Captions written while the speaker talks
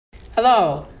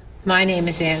Hello, my name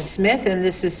is Ann Smith, and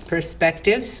this is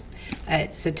Perspectives.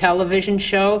 It's a television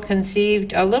show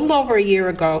conceived a little over a year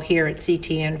ago here at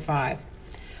CTN5.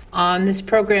 On this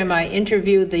program, I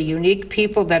interview the unique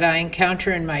people that I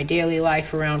encounter in my daily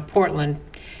life around Portland.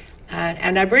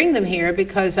 And I bring them here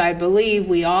because I believe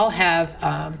we all have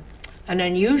an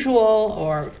unusual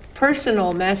or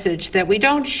personal message that we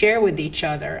don't share with each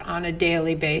other on a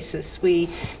daily basis. We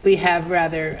have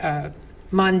rather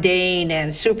mundane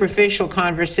and superficial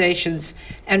conversations,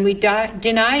 and we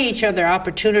deny each other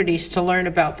opportunities to learn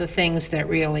about the things that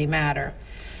really matter.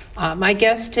 My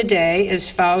guest today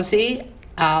is Fawzi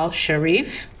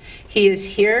al-Sharif. He is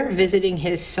here visiting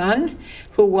his son,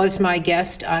 who was my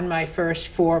guest on my first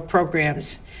 4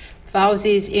 programs.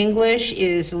 Fawzi's English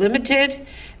is limited,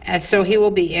 and so he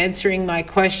will be answering my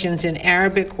questions in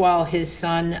Arabic while his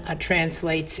son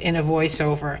translates in a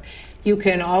voiceover. You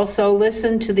can also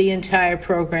listen to the entire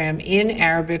program in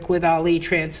Arabic with Ali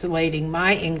translating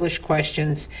my English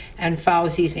questions and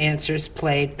Fawzi's answers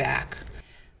played back.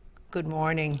 Good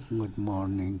morning. Good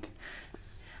morning.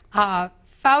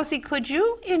 Fawzi, could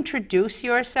you introduce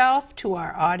yourself to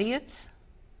our audience?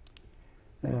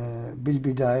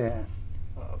 بالبداية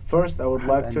First, I would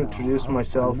like to introduce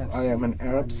myself. I am an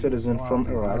Arab citizen from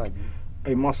Iraq,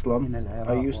 a Muslim.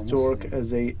 I used to work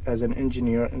as an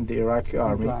engineer in the Iraqi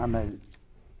army. أعمل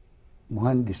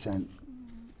مهندسا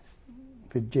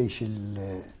في الجيش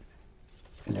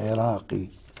العراقي.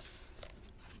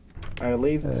 I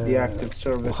leave the active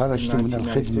service in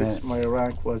 1996. My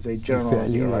rank was a general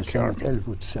in the Iraqi سنة army.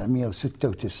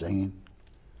 1996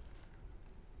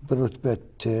 برتبة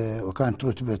وكانت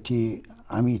رتبتي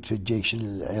عميد في الجيش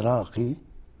العراقي.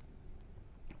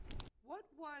 What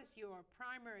was your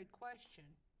primary question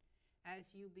as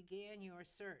you began your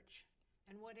search,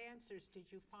 and what answers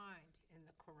did you find in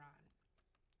the Quran?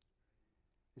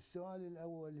 السؤال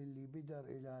الأول اللي بدر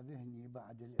إلى ذهني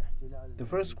بعد الاحتلال. The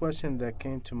first question that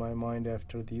came to my mind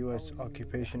after the U.S.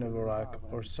 occupation of Iraq,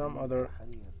 or some other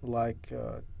like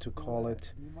to call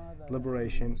it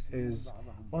liberation, is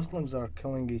Muslims are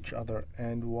killing each other,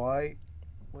 and why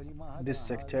this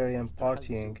sectarian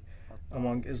partying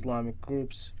among Islamic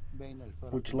groups,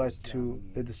 which led to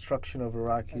the destruction of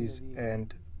Iraqis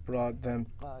and brought them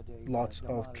lots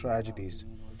of tragedies.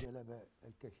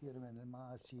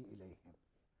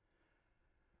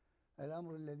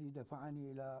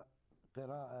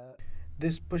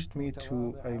 This pushed me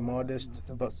to a modest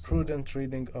but prudent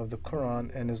reading of the Quran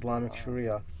and Islamic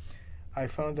Sharia. I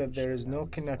found that there is no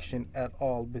connection at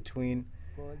all between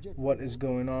what is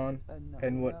going on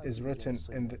and what is written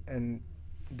and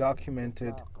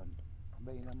documented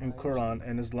in Quran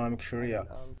and Islamic Sharia.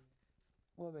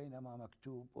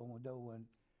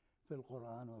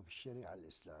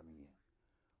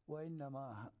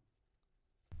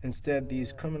 Instead,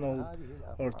 these criminal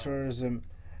or terrorism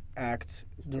acts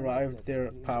derived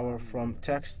their power from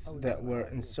texts that were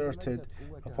inserted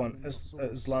upon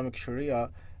Islamic Sharia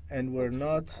and were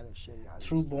not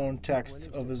true-born texts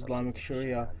of Islamic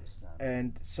Sharia,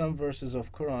 and some verses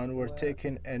of Quran were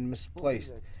taken and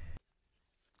misplaced.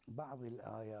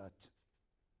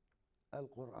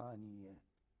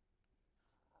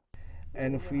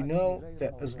 And if we know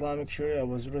that Islamic Sharia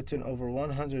was written over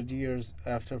 100 years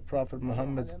after Prophet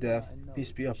Muhammad's death,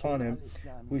 peace be upon him,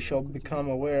 we shall become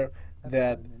aware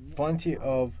that plenty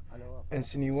of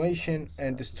insinuation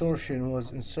and distortion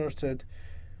was inserted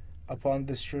upon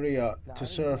this Sharia to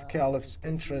serve Caliph's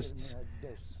interests,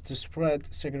 to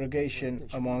spread segregation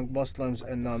among Muslims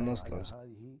and non-Muslims.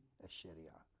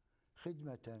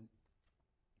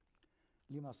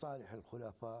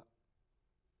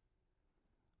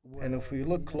 And if we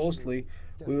look closely,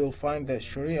 we will find that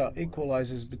Sharia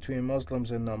equalizes between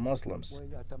Muslims and non-Muslims.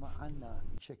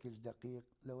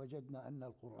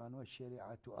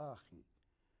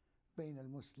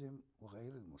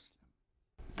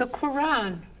 The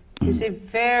Quran is a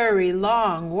very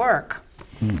long work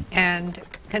and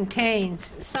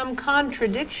contains some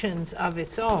contradictions of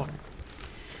its own.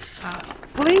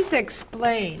 Please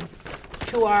explain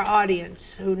to our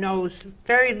audience who knows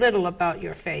very little about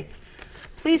your faith,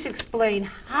 please explain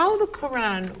how the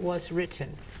Quran was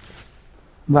written.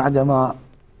 بعدما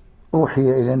أوحي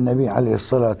إلى النبي عليه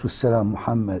الصلاة والسلام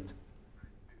محمد.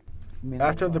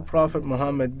 After the Prophet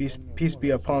Muhammad, peace be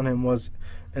upon him, was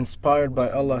inspired by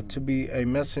Allah to be a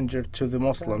messenger to the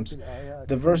Muslims,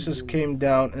 the verses came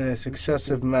down in a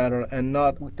successive manner and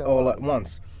not all at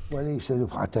once. وليس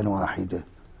دفعة واحدة.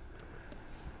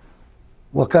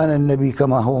 وكان النبي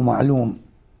كما هو معلوم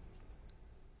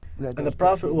And the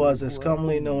Prophet was, as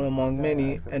commonly known among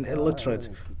many, an illiterate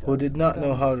who did not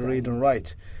know how to read and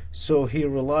write. So he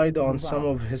relied on some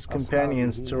of his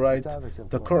companions to write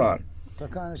the Quran.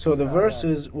 So the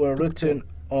verses were written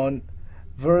on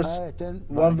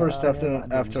one verse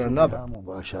after another.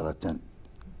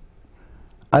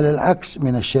 على العكس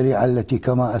من الشريعة التي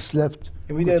كما أسلفت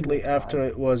Immediately after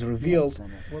it was revealed,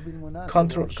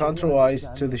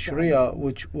 contrariwise to the Sharia,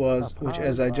 which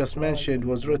as I just mentioned,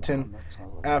 was written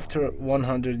after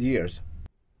 100 years.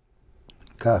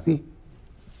 كافي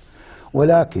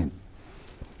ولكن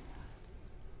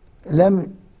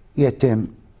لم يتم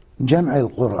جمع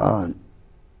القرآن.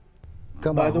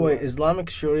 By the way,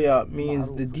 Islamic Sharia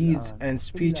means the deeds and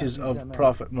speeches of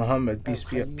Prophet Muhammad, peace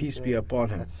be upon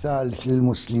him. الثالث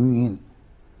للمسلمين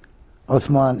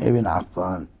عثمان ابن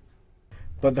عفان.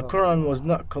 But the Quran was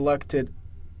not collected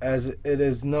as it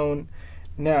is known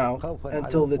now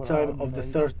until the time of the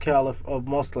third caliph of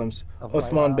Muslims,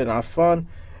 Uthman bin Affan,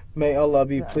 may Allah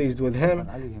be pleased with him,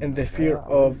 in the fear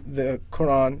of the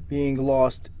Quran being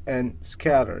lost and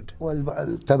scattered.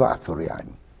 والتبعثر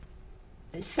يعني.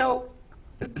 So,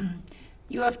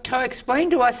 you have to explain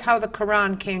to us how the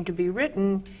Quran came to be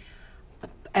written,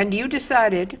 and you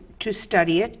decided to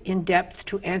study it in depth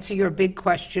to answer your big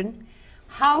question.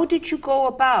 How did you go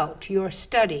about your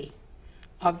study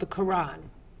of the Quran?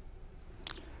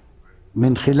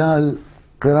 من خلال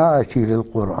قراءتي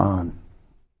للقرآن.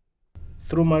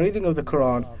 Through my reading of the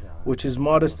Quran, which is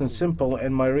modest and simple,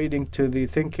 and my reading to the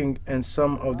thinking and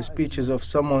some of the speeches of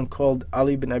someone called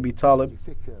Ali bin Abi Talib,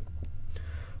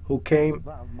 who became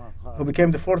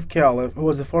the fourth caliph, who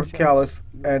was the fourth caliph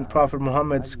and Prophet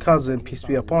Muhammad's cousin, peace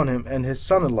be upon him, and his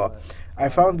son-in-law, I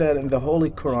found that in the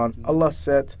Holy Quran, Allah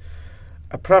set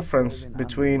a preference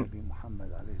between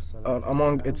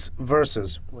among its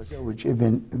verses. وزوج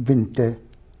بنته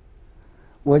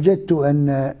وجدت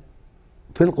أن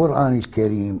في القرآن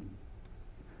الكريم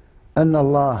أن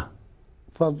الله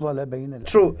فضل بين.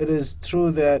 True, it is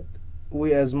true that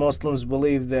we as Muslims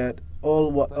believe that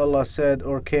all what Allah said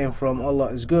or came from Allah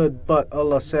is good, but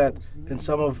Allah said in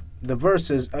some of the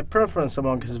verses a preference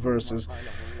among His verses.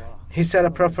 He said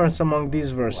a preference among these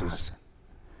verses.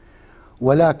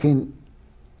 ولكن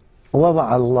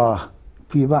وضع الله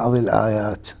في بعض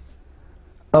الآيات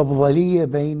أفضلية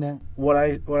بين. What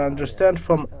I understand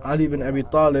from Ali bin Abi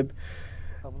Talib,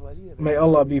 may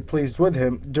Allah be pleased with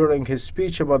him, during his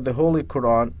speech about the Holy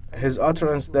Quran, his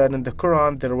utterance that in the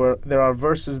Quran there are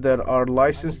verses that are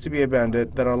licensed to be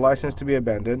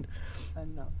abandoned,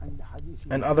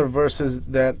 and other verses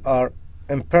that are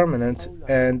impermanent,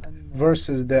 and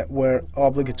verses that were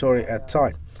obligatory at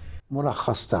time.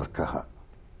 مرخص تركها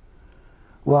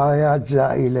وآيات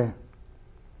زائلة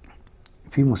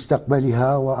في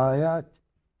مستقبلها وآيات.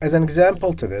 As an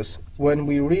example to this, when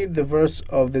we read the verse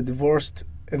of the divorced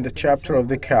in the chapter of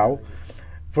the cow,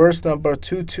 verse number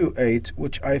 228,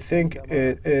 which I think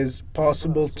it is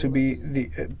possible to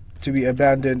be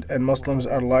abandoned, and Muslims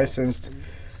are licensed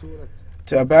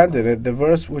to abandon it, the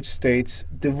verse which states,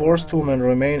 divorced women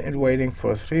remain in waiting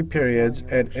for 3 periods,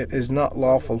 and it is not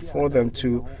lawful for them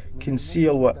to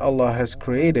conceal what Allah has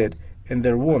created in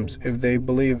their wombs if they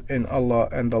believe in Allah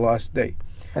and the last day.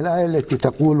 الآية التي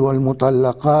تقول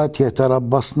والمطلقات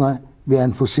يتربصن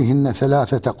بأنفسهن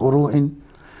 3 قروء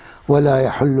ولا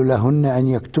يحل لهن أن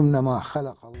يكتمن ما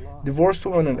خلق الله. Divorced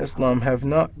women in Islam have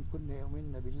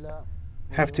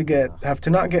to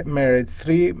not get married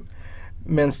 3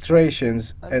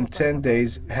 menstruations and 10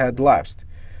 days had lapsed,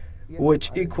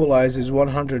 which equalizes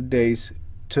 100 days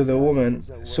to the woman,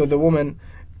 so the woman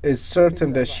is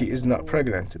certain that she is not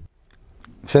pregnant.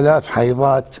 3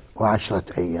 حيضات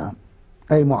و10 أيام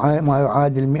أي ما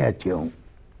يعادل 100 يوم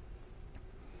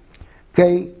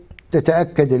كي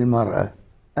تتأكد المرأة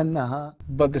أنها.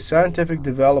 But the scientific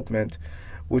development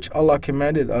which Allah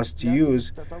commanded us to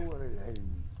use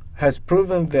has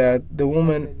proven that the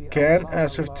woman can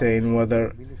ascertain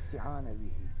whether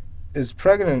is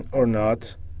pregnant or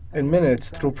not in minutes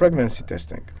through pregnancy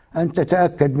testing. أن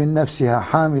تتأكد من نفسها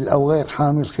حامل أو غير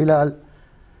حامل خلال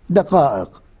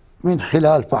دقائق من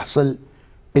خلال فحص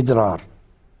الإدرار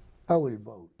أو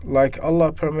البول. Like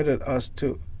Allah permitted us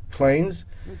to planes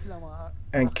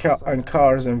and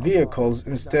cars and vehicles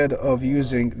instead of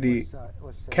using the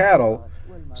cattle,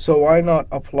 so why not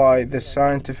apply the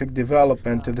scientific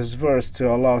development to this verse to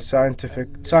allow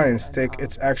science take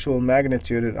its actual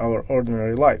magnitude in our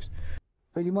ordinary lives?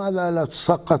 فلماذا لا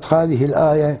تسقط هذه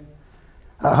الآية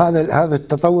هذا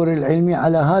التطور العلمي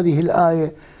على هذه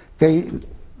الآية كي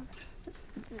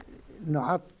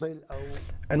نعطل أو.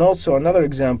 And also another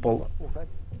example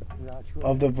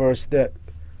of the verse that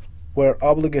were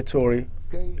obligatory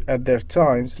at their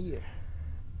times.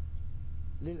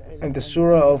 In the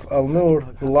Surah of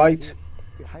Al-Nur, Light,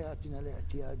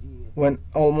 when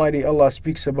Almighty Allah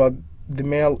speaks about the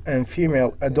male and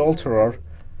female adulterer,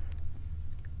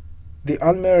 the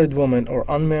unmarried woman or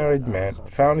unmarried man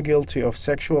found guilty of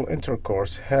sexual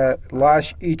intercourse had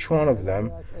lash each one of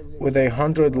them with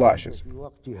 100 lashes.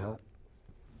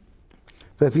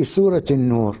 ففي سورة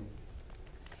النور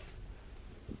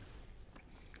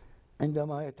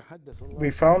We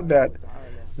found that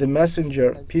the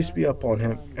Messenger, peace be upon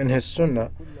him, and his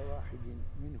Sunnah,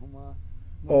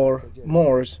 or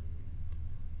Moors,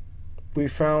 we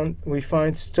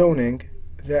find stoning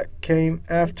that came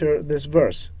after this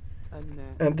verse.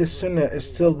 And this Sunnah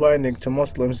is still binding to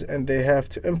Muslims, and they have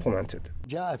to implement it.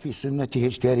 جاء في سنته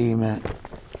الكريمة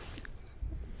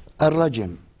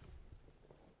الرجم.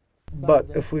 But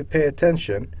if we pay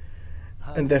attention,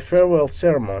 in the farewell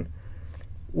sermon,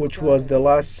 which was the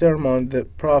last sermon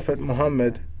that Prophet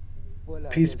Muhammad,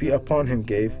 peace be upon him,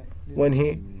 gave, when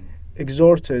he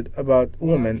exhorted about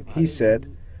women, he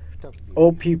said,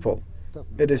 "O people,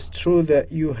 it is true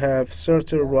that you have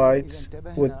certain rights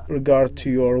with regard to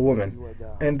your women,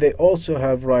 and they also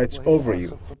have rights over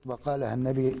you." قالها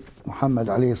النبي محمد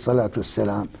عليه الصلاة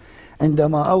والسلام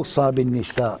عندما أوصى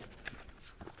بالنساء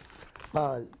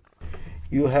قال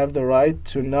You have the right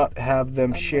to not have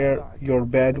them share your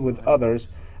bed with others,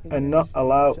 and not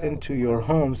allow into your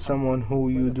home someone who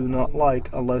you do not like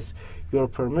unless your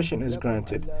permission is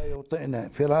granted. لا يطئن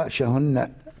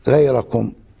فراشهن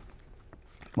غيركم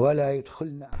ولا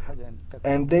يدخلن أحدا.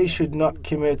 And they should not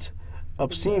commit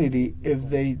obscenity. If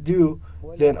they do,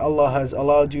 then Allah has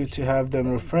allowed you to have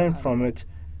them refrain from it,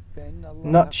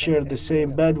 not share the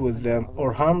same bed with them,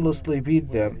 or harmlessly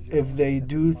beat them. If they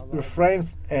do refrain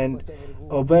and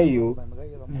obey you,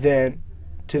 then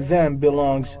to them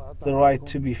belongs the right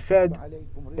to be fed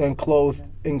and clothed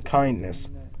in kindness.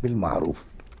 بالمعروف.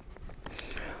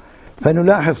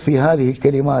 فنلاحظ في هذه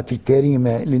الكلمات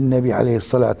الكريمة للنبي عليه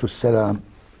الصلاة والسلام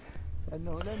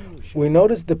We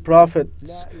notice the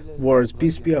Prophet's words,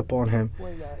 peace be upon him,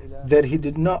 that he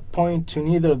did not point to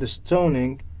neither the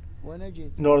stoning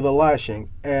nor the lashing.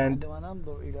 And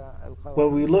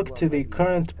when we look to the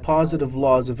current positive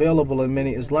laws available in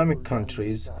many Islamic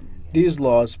countries, these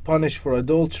laws punish for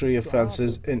adultery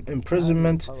offenses in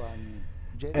imprisonment,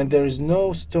 and there is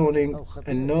no stoning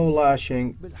and no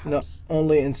lashing, not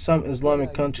only in some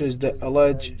Islamic countries that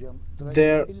allege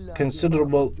their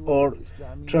considerable or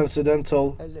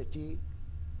transcendental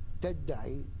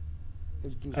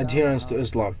adherence to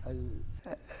Islam.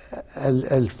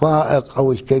 الفائق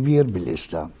أو الكبير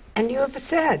بالإسلام. And you have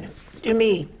said to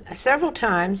me several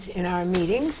times in our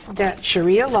meetings that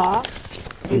Sharia law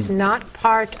is not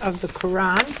part of the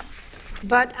Quran,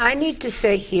 but I need to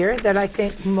say here that I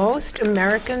think most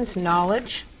Americans'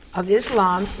 knowledge of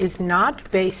Islam is not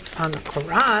based on the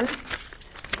Quran,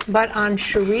 but on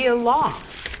Sharia law.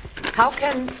 How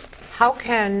can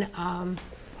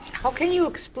you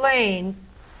explain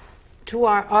to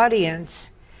our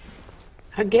audience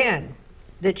again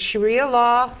that Sharia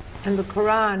law and the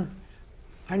Quran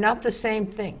are not the same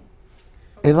thing?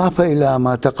 إضافة إلى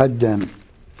ما تقدم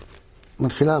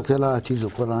من خلال قراءتي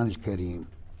للقرآن الكريم.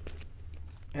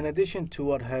 In addition to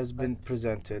what has been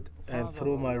presented, and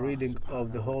through my reading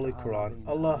of the Holy Quran,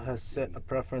 Allah has set a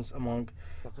preference among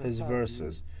His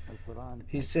verses.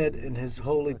 He said in His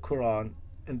Holy Quran,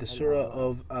 in the Surah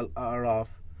of Al-A'raf,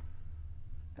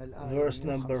 verse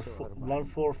number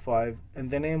 145, in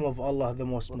the name of Allah the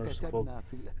Most Merciful,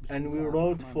 and we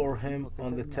wrote for him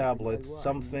on the tablets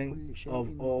something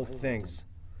of all things,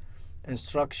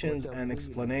 instructions and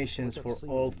explanations for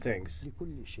all things.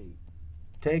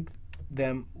 Take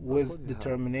them with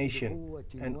determination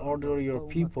and order your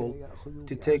people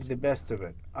to take the best of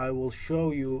it. I will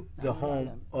show you the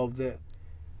home of the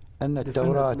أن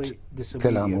التوراة كلام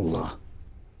disobedience. الله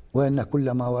وأن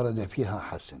كل ما ورد فيها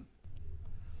حسن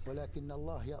ولكن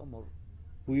الله يأمر.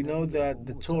 We know that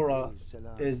the Torah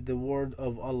is the word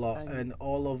of Allah, and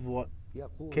all of what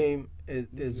came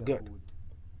is good.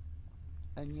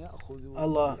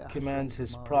 Allah commands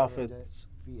His Prophet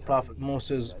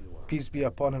Moses, peace be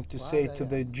upon him, to say to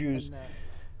the Jews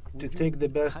to take the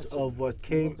best of what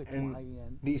came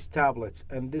in these tablets.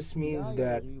 And this means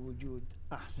that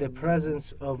the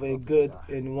presence of a good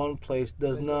in one place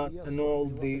does not annul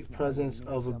the presence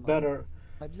of a better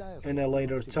in a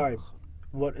later time.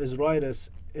 What is righteous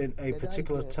in a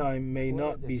particular time may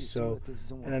not be so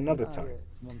in another time.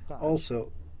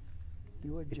 Also,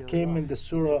 It came in the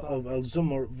Surah of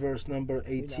Al-Zumar, verse number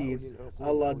 18.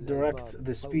 Allah directs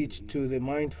the speech to the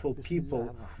mindful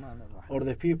people or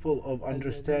the people of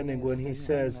understanding when He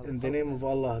says, in the name of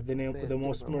Allah, the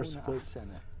most merciful,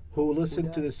 who listen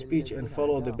to the speech and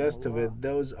follow the best of it,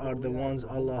 those are the ones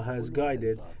Allah has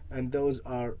guided, and those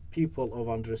are people of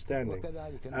understanding.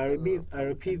 I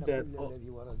repeat that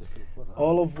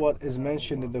all of what is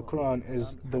mentioned in the Quran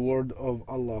is the word of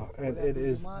Allah, and it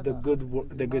is the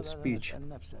good speech.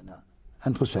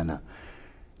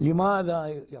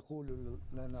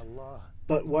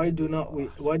 But why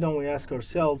don't we ask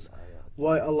ourselves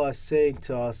why Allah is saying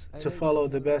to us to follow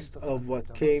the best of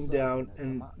what came down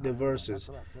in the verses?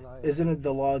 Isn't it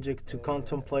the logic to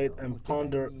contemplate and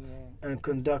ponder and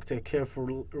conduct a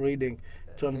careful reading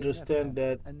to understand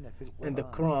that in the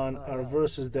Quran are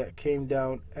verses that came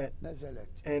down at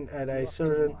a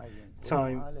certain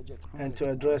time and to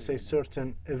address a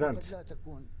certain event,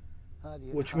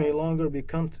 which may longer be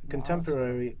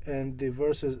contemporary, and the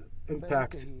verse's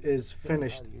impact is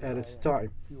finished at its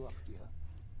time?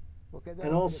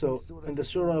 And also, in the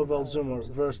Surah of Al-Zumar,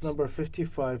 verse number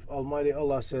 55, Almighty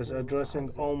Allah says, addressing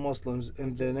all Muslims,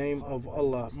 in the name of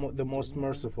Allah, the most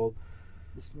merciful,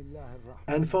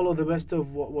 and follow the best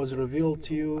of what was revealed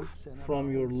to you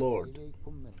from your Lord.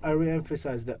 I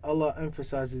re-emphasize that Allah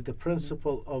emphasizes the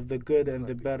principle of the good and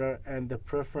the better and the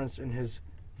preference in His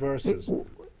verses.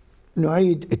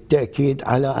 نعيد التأكيد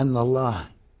على أن الله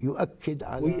يؤكد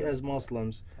على We as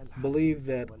Muslims believe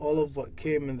that all of what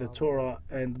came in the Torah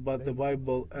and but the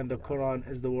Bible and the Quran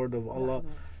is the word of Allah,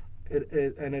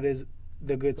 and it is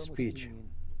the good speech.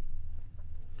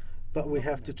 But we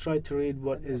have to try to read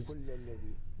what is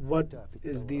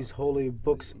these holy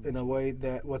books in a way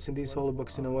that what's in these holy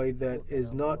books in a way that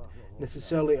is not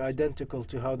necessarily identical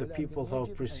to how the people who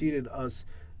have preceded us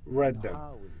read them.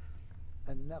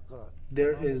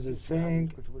 There is a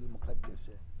saying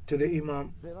to the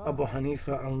Imam Abu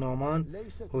Hanifa al-Nu'man,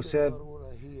 who said,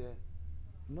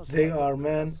 they are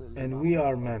men and we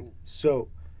are men. So,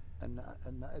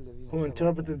 who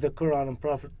interpreted the Quran and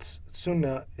Prophet's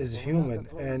Sunnah is human,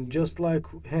 and just like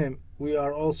him, we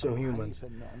are also humans.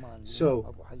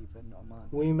 So,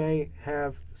 we may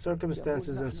have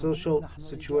circumstances and social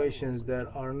situations that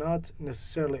are not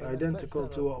necessarily identical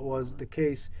to what was the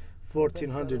case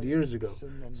 1400 years ago.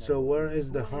 So where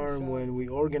is the harm when we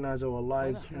organize our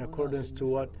lives in accordance to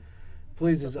what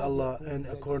pleases Allah and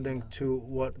according to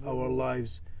what our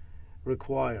lives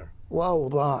require?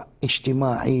 وأوضاع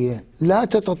اجتماعية لا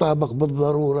تتطابق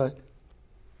بالضرورة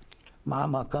مع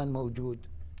ما كان موجود.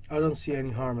 I don't see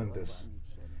any harm in this.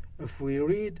 If we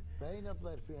read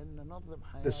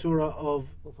the Surah of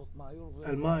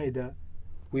Al-Ma'idah,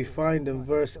 we find in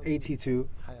verse 82,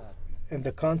 in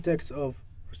the context of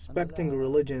respecting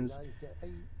religions,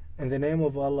 in the name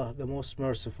of Allah, the most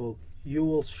merciful, you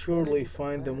will surely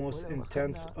find the most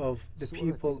intense of the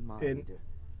people in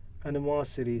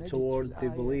animosity toward the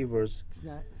believers,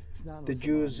 the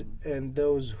Jews and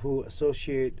those who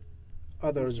associate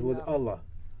others with Allah.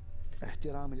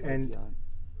 And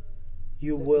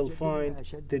you will find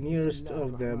the nearest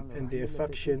of them in the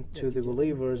affection to the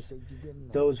believers,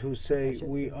 those who say,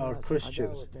 we are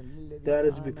Christians. That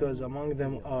is because among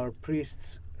them are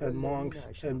priests and monks,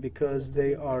 and because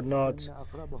they are not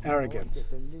arrogant.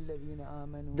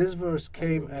 This verse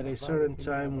came at a certain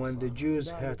time when the Jews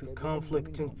had a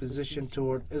conflicting position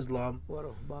toward Islam,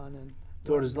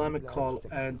 toward Islamic call,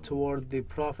 and toward the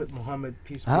Prophet Muhammad,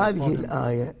 peace be upon him. هذه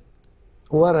الآية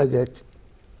وردت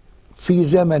في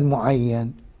زمن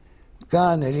معين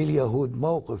كان لليهود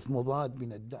موقف مضاد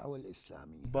من الدعوة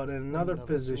الإسلامية. But in another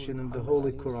position in the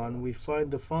Holy Quran, we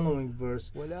find the following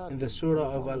verse in the Surah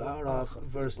of Al-A'raf,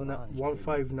 verse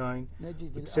 159,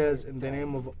 which says, in the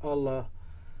name of Allah,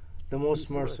 the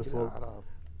most merciful,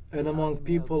 and among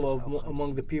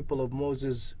the people of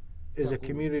Moses is a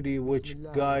community which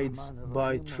guides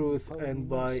by truth and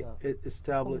by it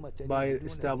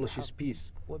establishes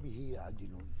peace.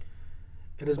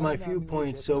 It is my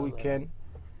viewpoint so we can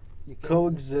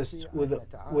coexist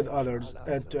with others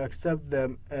and to accept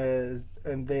them as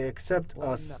and they accept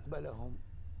us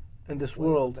in this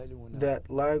world, that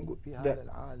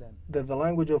the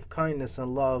language of kindness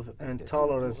and love and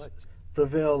tolerance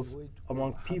prevails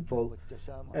among people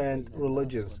and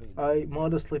religions. I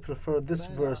modestly prefer this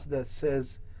verse that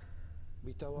says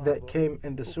that came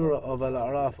in the Surah of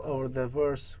Al-A'raf over the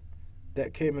verse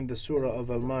that came in the Surah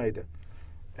of Al-Ma'idah.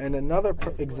 And another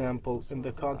example in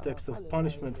the context of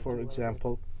punishment, for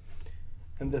example,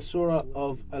 in the Surah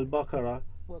of Al-Baqarah,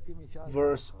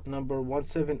 verse number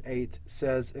 178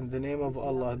 says, in the name of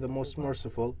Allah, the most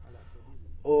merciful,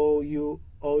 O you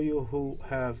who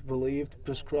have believed,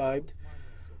 prescribed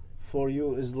for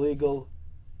you is legal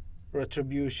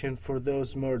retribution for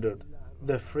those murdered,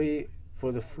 the free for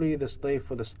the free, the slave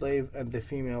for the slave, and the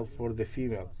female for the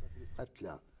female.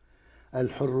 قتلى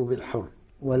الحر بالحر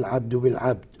والعبد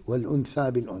بالعبد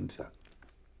والأنثى بالأنثى.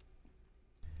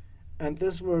 And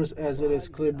this verse, as it is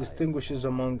clear, distinguishes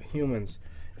among humans,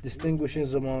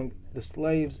 distinguishes among the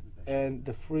slaves and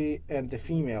the free and the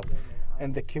female.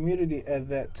 And the community at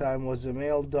that time was a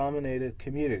male-dominated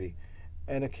community,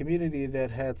 and a community that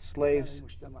had slaves,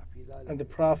 and the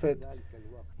Prophet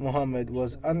Muhammad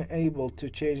was unable to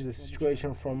change the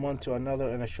situation from one to another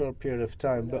in a short period of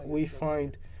time. But we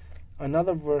find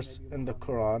another verse in the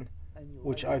Quran,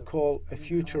 which I call a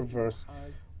future verse,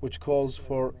 which calls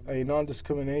for a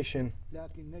non-discrimination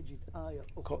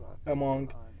among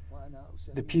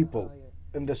the people.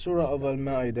 In the Surah of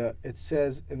Al-Ma'idah, it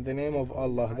says, "In the name of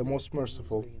Allah, the most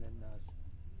merciful.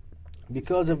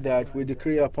 Because of that, we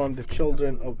decree upon the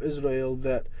children of Israel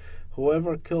that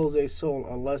whoever kills a soul,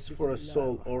 unless for a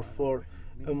soul or for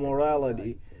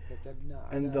immorality,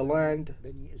 in the land,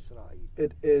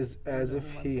 it is as if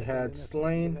he had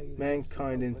slain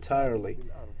mankind entirely,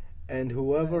 and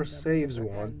whoever saves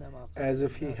one, as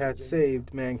if he had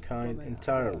saved mankind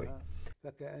entirely."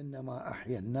 فكأنما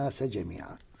أحيا الناس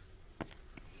جميعا.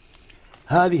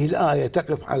 هذه الآية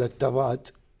تقف على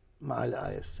التضاد مع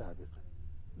الآية السابقة.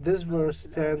 This verse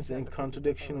stands in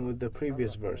contradiction with the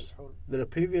previous verse. The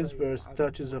previous verse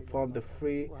touches upon the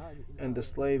free and the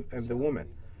slave and the woman.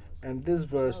 And this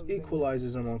verse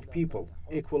equalizes among people,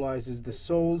 equalizes the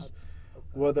souls,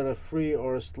 whether a free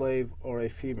or a slave or a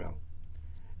female.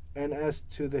 And as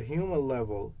to the human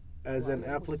level, as an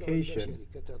application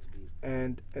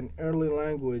and an early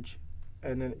language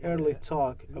and an early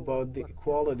talk about the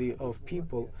equality of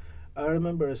people, I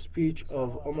remember a speech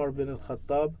of Umar bin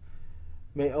al-Khattab,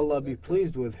 may Allah be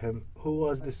pleased with him, who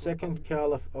was the second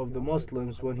caliph of the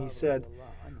Muslims, when he said,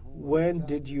 "When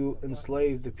did you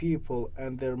enslave the people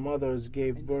and their mothers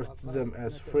gave birth to them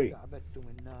as free?"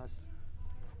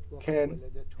 Can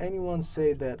anyone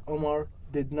say that Umar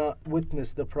did not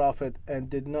witness the Prophet and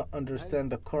did not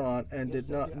understand the Quran and did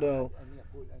not know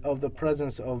of the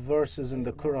presence of verses in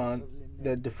the Quran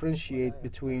that differentiate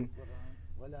between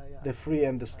the free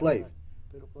and the slave?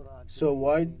 So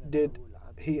why did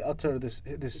he utter this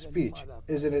speech?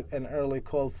 Isn't it an early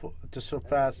call to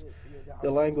surpass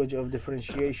the language of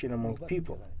differentiation among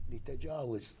people?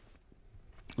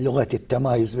 لغة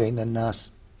التمايز بين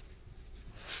الناس.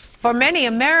 For many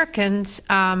Americans,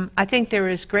 I think there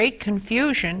is great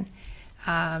confusion.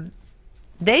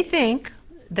 They think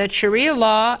that Sharia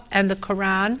law and the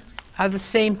Quran are the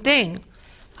same thing.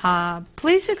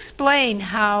 Please explain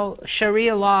how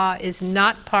Sharia law is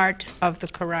not part of the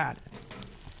Quran.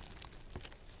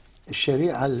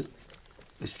 الشريعة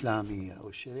الإسلامية أو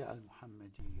الشريعة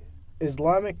المحمدية.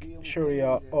 Islamic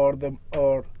Sharia or the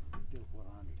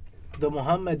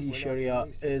Muhammadi Sharia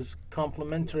is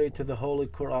complementary to the Holy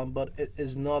Quran, but it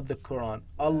is not the Quran.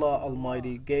 Allah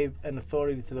Almighty gave an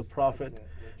authority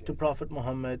to Prophet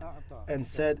Muhammad, and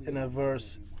said in a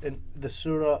verse in the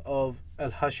Surah of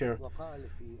Al-Hashr,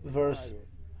 verse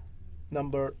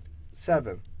number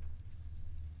 7,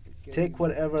 "Take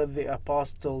whatever the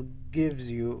apostle gives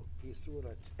you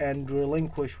and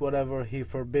relinquish whatever he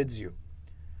forbids you,"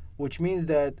 which means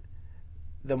that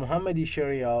the Muhammadi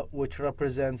Sharia, which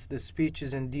represents the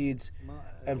speeches and deeds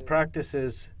and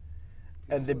practices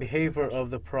and the behavior of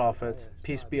the Prophet,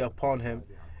 peace be upon him,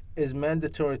 is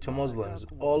mandatory to Muslims.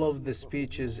 All of the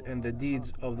speeches and the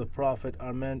deeds of the Prophet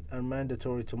are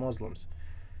mandatory to Muslims.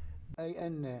 أي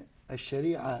أن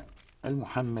الشريعة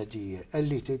المحمدية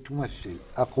التي تمثل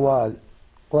أقوال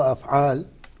وأفعال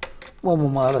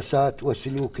وممارسات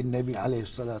وسلوك النبي عليه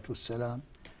الصلاة والسلام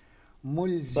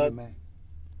ملزمة.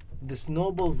 This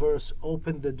noble verse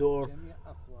opened the door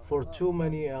for too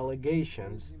many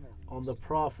allegations on the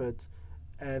Prophet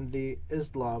and the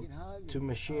Islam to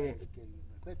machinate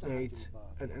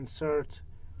and insert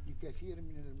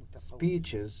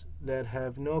speeches that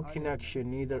have no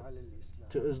connection neither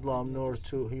to Islam nor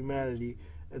to humanity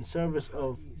in service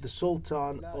of the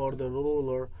Sultan or the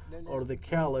ruler or the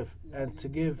Caliph, and to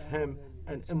give him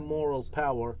an immoral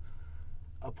power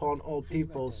upon all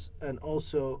peoples, and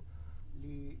also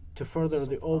to further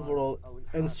the overall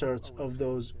inserts of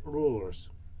those rulers.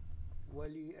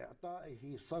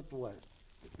 ولإعطائه سطوة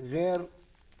غير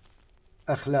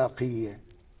أخلاقية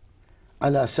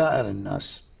على سائر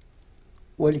الناس،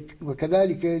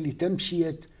 وكذلك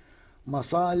لتمشية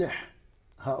مصالح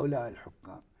هؤلاء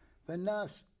الحكام.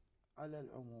 فالناس على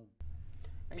العموم.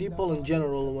 People in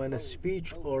general, when a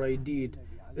speech or a deed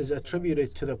is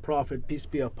attributed to the Prophet, peace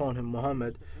be upon him,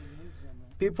 Muhammad,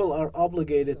 people are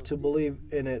obligated to believe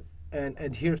in it and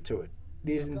adhere to it.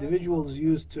 These individuals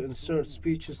used to insert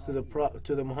speeches to the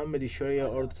Muhammadi Sharia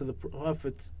or to the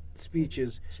Prophet's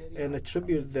speeches and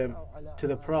attribute them to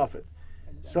the Prophet,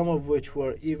 some of which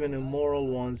were even immoral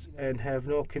ones and have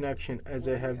no connection, as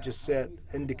I have just said,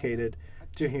 indicated,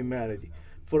 to humanity.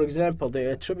 For example, they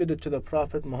attributed to the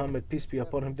Prophet Muhammad, peace be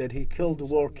upon him, that he killed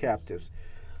war captives.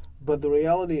 But the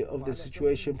reality of the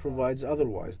situation provides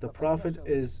otherwise. The Prophet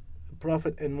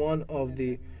in one of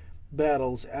the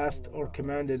battles asked or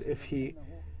commanded,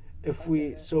 if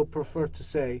we so prefer to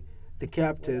say, the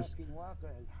captives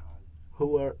who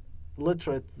were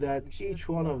literate, that each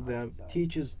one of them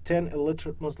teaches 10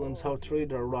 illiterate Muslims how to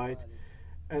read or write,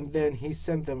 and then he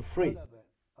sent them free.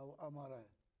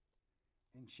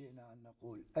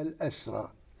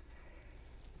 الأسرى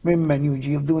ممن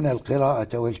يجيدون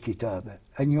القراءة والكتابة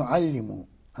أن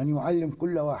يعلم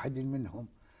كل واحد منهم.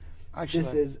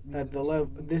 This is at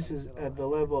the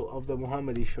level of the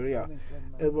Muhammadi Sharia.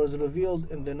 It was revealed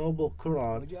in the noble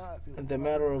Quran in the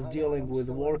matter of dealing with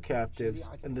war captives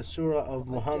in the Surah of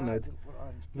Muhammad,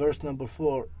 verse number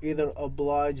 4, either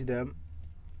oblige them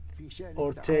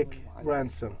or take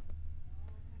ransom.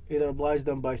 Either oblige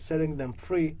them by setting them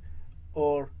free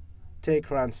or take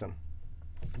ransom.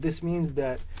 This means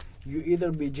that you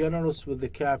either be generous with the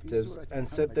captives and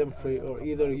set them free, or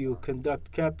either you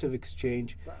conduct captive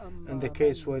exchange in the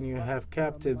case when you have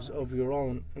captives of your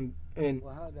own in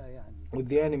with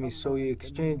the enemy, so you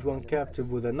exchange one captive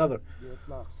with another,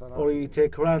 or you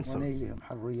take ransom.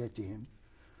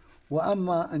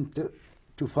 وأما أن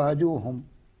تفادوهم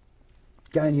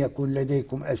كان يكون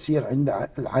لديكم أسير عند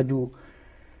العدو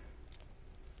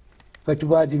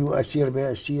فتبادلوا أسير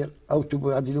بأسير أو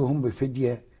تبادلوهم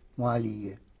بفدية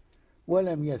مالية.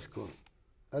 ولم يذكر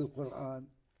القرآن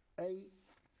أي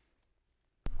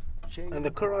شيء. And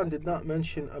the Quran did not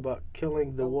mention about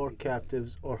killing the war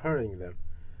captives or hurting them.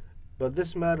 But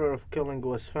this matter of killing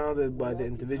was founded by the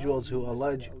individuals who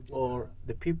allege, or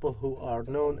the people who are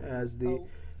known as the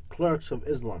clerks of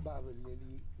Islam.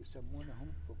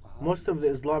 Most of the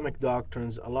Islamic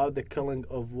doctrines allowed the killing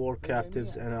of war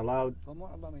captives and allowed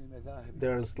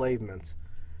their enslavement.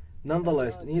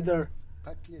 Nonetheless, neither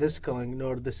this killing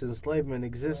nor this enslavement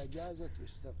exists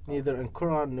neither in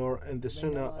Quran nor in the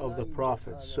Sunnah of the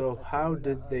Prophet. So how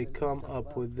did they come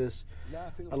up with this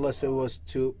unless it was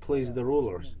to please the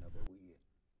rulers?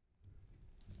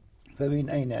 فمن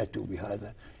أين أتوا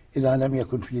بهذا إذا لم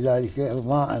يكن في ذلك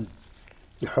إرضاء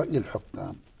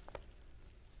للحكام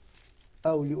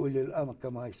أو لأولي الأمر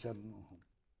كما يسموهم.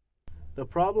 The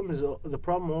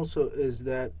problem also is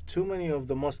that too many of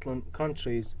the Muslim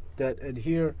countries that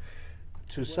adhere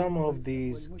to some of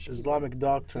these Islamic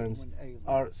doctrines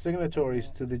are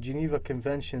signatories to the Geneva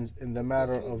Conventions in the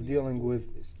matter of dealing with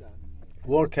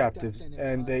war captives,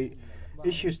 and they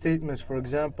issue statements. For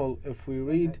example, if we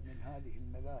read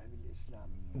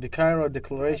the Cairo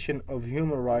Declaration of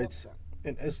Human Rights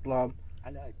in Islam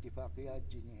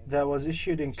that was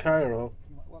issued in Cairo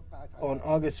on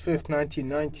August 5th,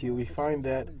 1990, we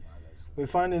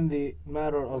find in the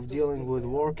matter of dealing with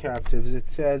war captives, it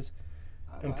says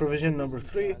in provision number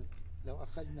 3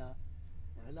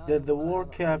 that the war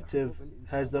captive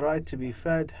has the right to be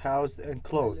fed, housed, and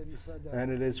clothed,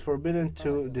 and it is forbidden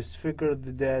to disfigure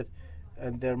the dead,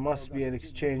 and there must be an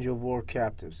exchange of war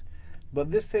captives.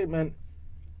 But this statement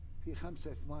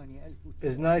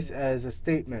is nice as a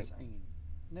statement,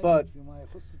 but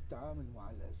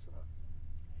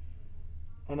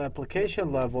on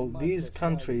application level, these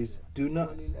countries do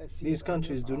not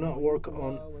work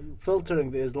on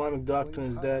filtering the Islamic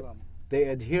doctrines that they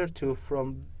adhere to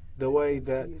from the way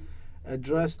that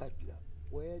addressed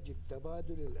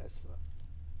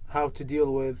how to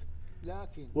deal with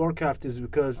war captives,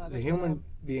 because the human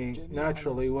being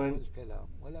naturally, when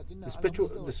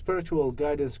the spiritual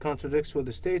guidance contradicts with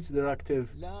the state's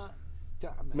directive,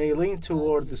 may lean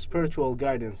toward the spiritual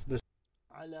guidance.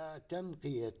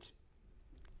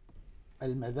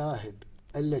 المذاهب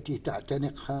التي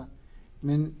تعتنقها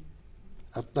من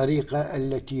الطريقة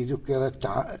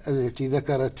التي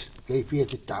ذكرت كيفية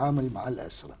التعامل مع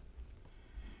الأسرى،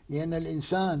 لأن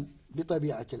الإنسان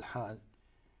بطبيعة الحال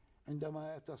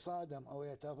عندما يتصادم أو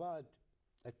يتضاد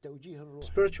التوجيه الروحي.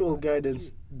 Spiritual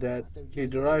guidance that he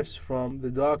derives from the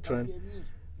doctrine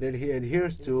that he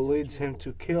adheres to leads him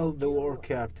to kill the war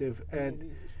captive,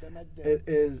 and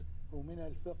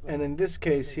in this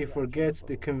case he forgets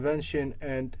the convention,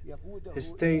 and his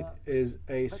state is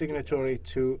a signatory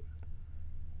to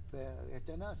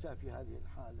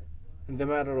in the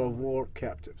matter of war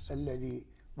captives. الذي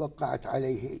وقعت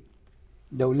عليه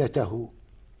دولته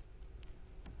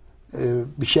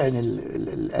بشأن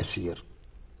الأسير.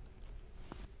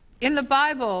 In the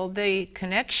Bible, the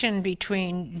connection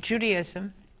between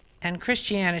Judaism and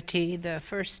Christianity, the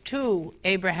first two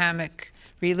Abrahamic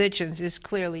religions, is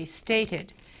clearly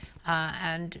stated,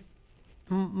 and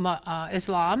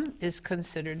Islam is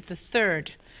considered the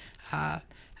third.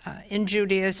 In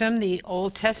Judaism, the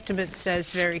Old Testament says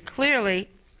very clearly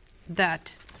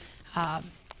that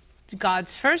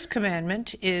God's first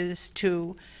commandment is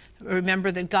to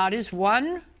remember that God is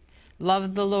one.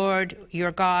 Love the Lord your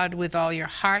God with all your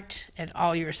heart and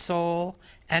all your soul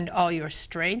and all your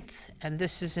strength. And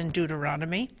this is in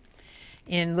Deuteronomy.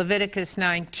 In Leviticus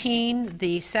 19,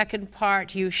 the second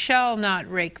part, you shall not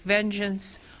wreak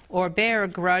vengeance or bear a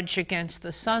grudge against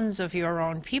the sons of your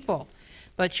own people,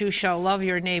 but you shall love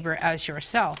your neighbor as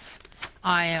yourself.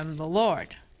 I am the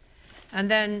Lord. And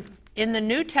then in the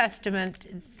New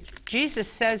Testament, Jesus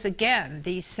says again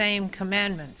these same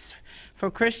commandments. For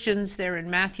Christians, they're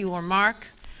in Matthew or Mark,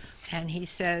 and he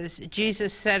says,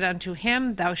 Jesus said unto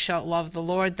him, thou shalt love the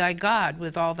Lord thy God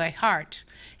with all thy heart,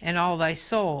 and all thy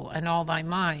soul, and all thy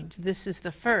mind. This is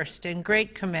the first and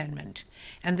great commandment,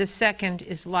 and the second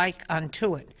is like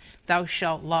unto it. Thou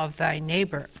shalt love thy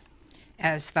neighbor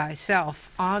as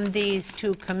thyself. On these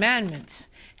two commandments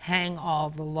hang all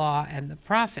the law and the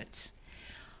prophets.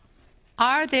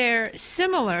 Are there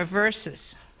similar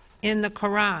verses in the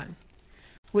Quran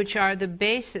which are the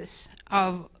basis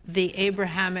of the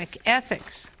Abrahamic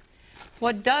ethics?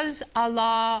 What does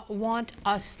Allah want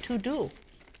us to do?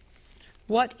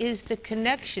 What is the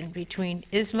connection between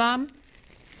Islam,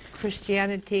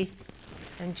 Christianity,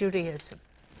 and Judaism?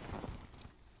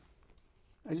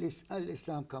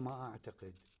 الإسلام كما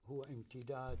أعتقد هو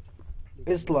امتداد.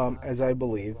 Islam, as I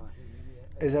believe,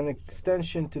 is an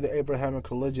extension to the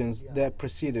Abrahamic religions that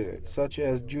preceded it, such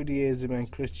as Judaism and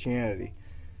Christianity.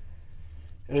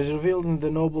 It is revealed in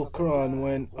the noble Quran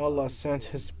when Allah sent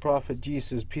His Prophet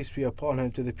Jesus, peace be upon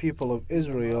him, to the people of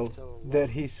Israel, that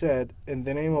He said, in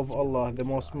the name of Allah, the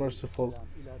most merciful,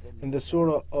 in the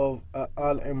Surah of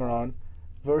Al-Imran,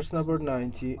 verse number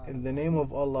 90, in the name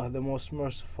of Allah, the most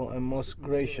merciful and most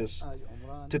gracious,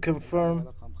 to confirm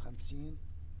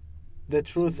the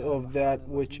truth of that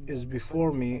which is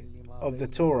before me of the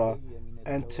Torah,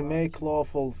 and to make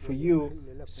lawful for you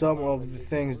some of the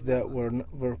things that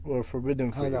were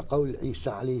forbidden for هذا you. قول عيسى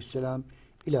عليه السلام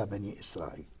إلى بني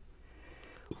إسرائيل.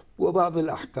 وبعض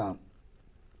الأحكام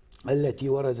التي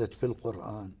وردت في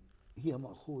القرآن هي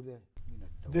مأخوذة من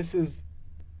التوراة. This is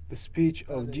the speech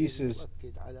of Jesus,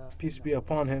 peace be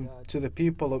upon him, to the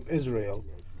people of Israel.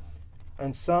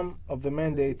 And some of the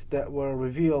mandates that were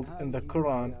revealed in the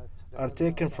Quran are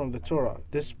taken from the Torah.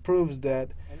 This proves that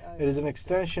it is an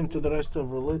extension to the rest of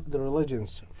the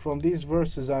religions. From these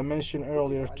verses I mentioned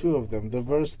earlier, two of them. The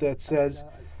verse that says,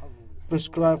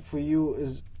 prescribed for you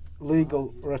is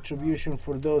legal retribution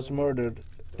for those murdered,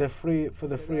 the free for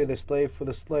the free, the slave for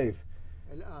the slave.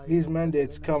 These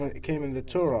mandates came in the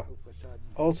Torah.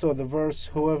 Also the verse,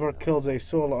 whoever kills a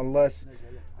soul unless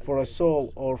for a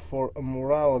soul or for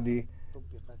immorality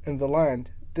in the land.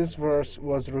 This verse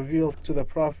was revealed to the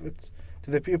prophets,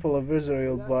 to the people of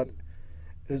Israel, but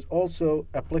is also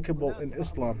applicable in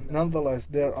Islam. Nonetheless,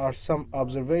 there are some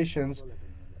observations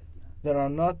that are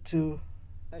not to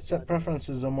set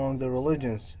preferences among the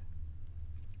religions.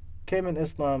 Came in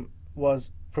Islam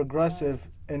was progressive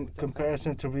in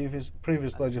comparison to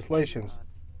previous legislations.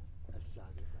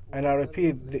 And I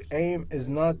repeat, the aim is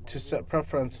not to set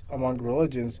preference among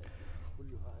religions.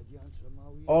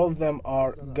 All of them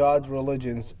are God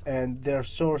religions, and their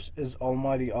source is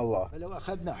Almighty Allah. فلو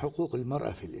أخذنا حقوق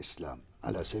المرأة في الإسلام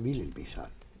على سبيل المثال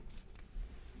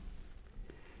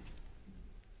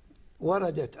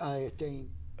وردت آيتين.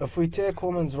 If we take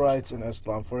women's rights in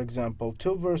Islam, for example,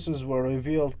 two verses were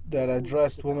revealed that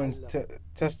addressed women's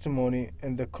testimony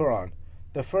in the Quran.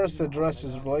 The first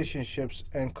addresses relationships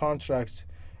and contracts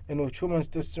in which women's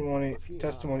testimony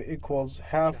equals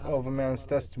half of a man's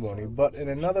testimony. But in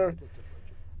another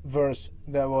verse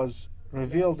that was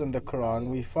revealed in the Quran,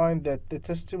 we find that the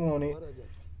testimony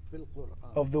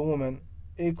of the woman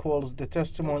equals the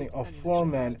testimony of 4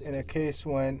 men in a case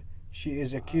when she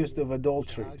is accused of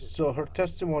adultery. So her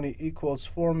testimony equals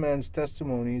 4 men's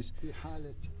testimonies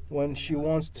when she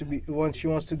wants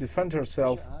to defend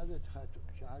herself.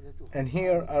 And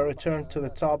here I return to the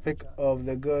topic of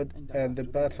the good and the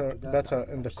better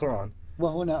in the Quran.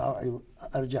 وهنا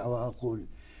أرجع وأقول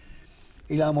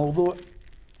إلى موضوع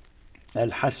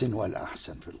الحسن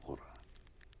والأحسن في القرآن.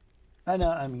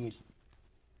 أنا أميل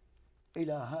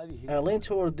إلى هذه. I lean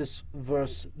toward this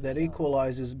verse that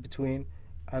equalizes between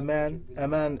a man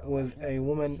with a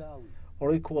woman,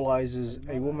 or equalizes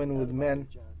a woman with men,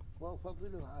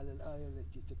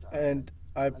 and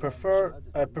I prefer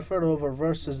over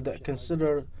verses that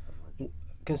consider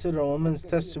a woman's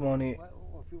testimony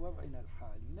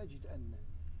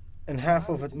and half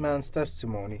of a man's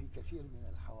testimony.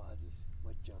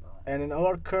 And in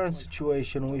our current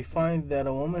situation, we find that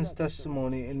a woman's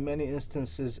testimony in many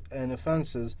instances and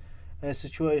offenses and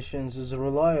situations is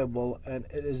reliable, and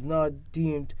it is not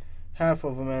deemed half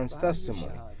of a man's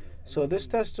testimony. So this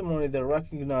testimony that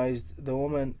recognized the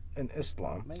woman in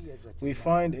Islam, we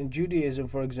find in Judaism,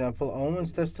 for example, a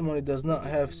woman's testimony does not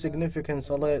have significance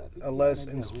unless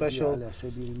in special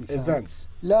events.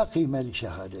 لا قيمة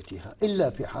لشهادتها إلا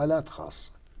في حالات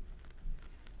خاصة.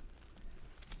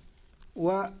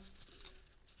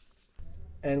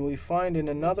 And we find in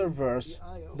another verse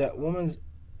that woman's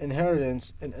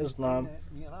inheritance in Islam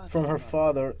from her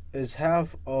father is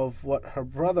half of what her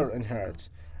brother inherits,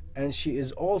 and she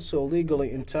is also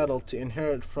legally entitled to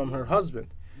inherit from her husband.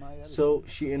 So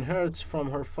she inherits from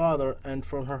her father and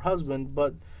from her husband,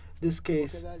 but this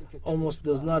case almost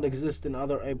does not exist in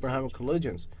other Abrahamic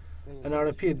religions. And I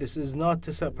repeat, this is not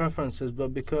to set preferences,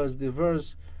 but because the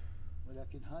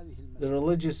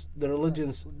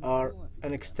religions are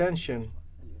an extension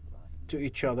to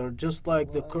each other. Just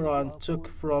like the Quran took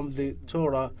from the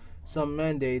Torah some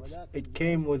mandates, it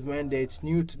came with mandates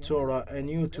new to Torah and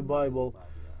new to Bible.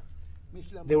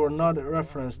 They were not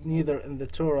referenced neither in the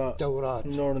Torah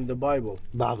nor in the Bible.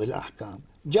 بعض الأحكام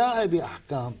جاء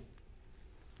بأحكام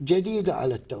جديدة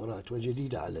على التوراة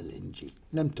وجديدة على الإنجيل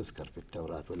لم تذكر في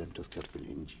التوراة ولم تذكر في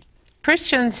الإنجيل.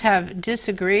 Christians have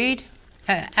disagreed,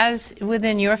 as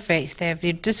within your faith, they have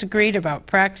disagreed about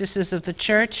practices of the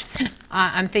church.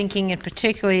 I'm thinking in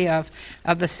particularly of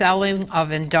the selling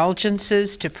of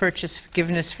indulgences to purchase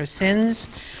forgiveness for sins.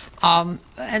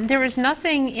 And there is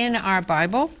nothing in our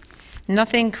Bible,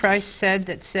 nothing Christ said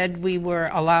that said we were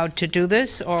allowed to do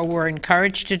this or were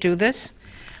encouraged to do this.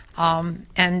 And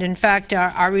in fact,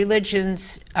 our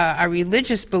religious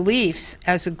beliefs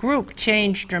as a group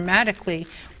changed dramatically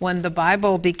when the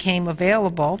Bible became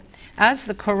available, as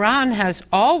the Quran has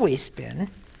always been,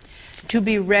 to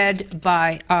be read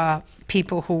by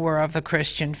people who were of the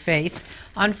Christian faith.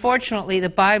 Unfortunately, the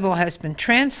Bible has been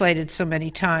translated so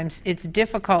many times, it's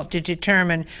difficult to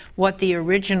determine what the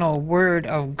original word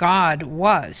of God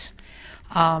was.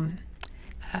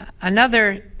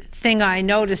 Another thing I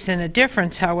notice in a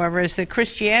difference, however, is that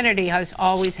Christianity has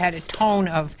always had a tone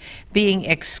of being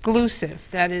exclusive.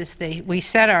 That is, we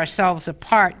set ourselves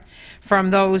apart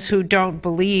from those who don't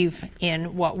believe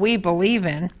in what we believe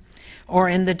in or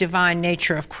in the divine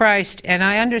nature of Christ. And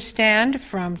I understand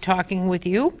from talking with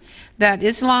you that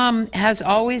Islam has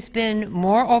always been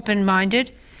more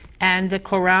open-minded, and the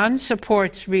Quran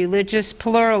supports religious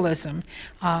pluralism.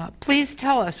 Please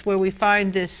tell us where we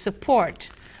find this support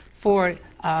for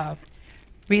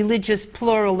religious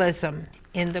pluralism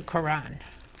in the Quran.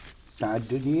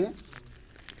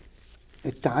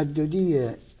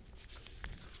 التعددية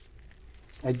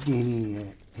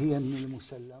الدينية هي من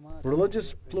المسلمات.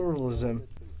 Religious pluralism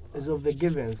is of the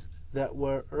givens that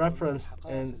were referenced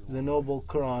in the noble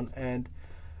Quran and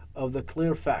of the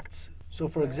clear facts. So,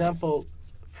 for example,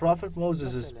 Prophet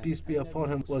Moses, peace be upon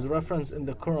him, was referenced in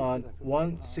the Quran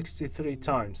 163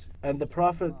 times, and the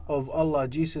Prophet of Allah,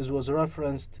 Jesus, was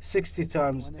referenced 60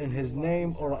 times in his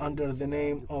name or under the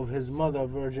name of his mother,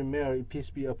 Virgin Mary, peace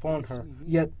be upon her.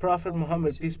 Yet Prophet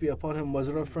Muhammad, peace be upon him, was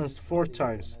referenced 4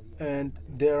 times. And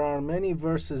there are many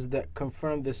verses that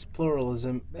confirm this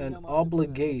pluralism and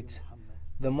obligate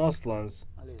the Muslims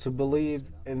to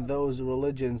believe in those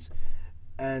religions.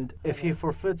 And if he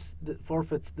forfeits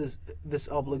this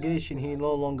obligation, he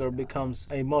no longer becomes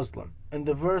a Muslim. In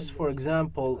the verse, for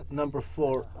example, number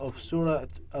 4 of Surah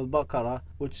Al-Baqarah,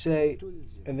 which say,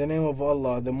 in the name of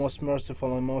Allah, the most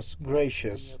merciful and most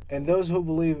gracious. And those who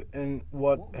believe in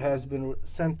what has been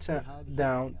sent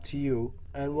down to you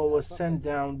and what was sent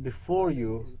down before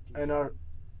you and are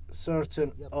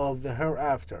certain of the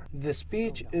hereafter. The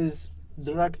speech is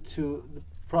direct to the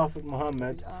Prophet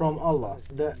Muhammad from Allah,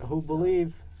 that who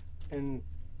believe in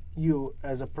you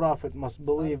as a prophet must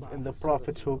believe in the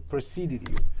prophets who preceded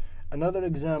you. Another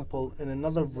example in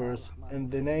another verse, in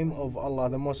the name of Allah,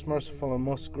 the most merciful and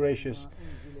most gracious,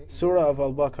 Surah of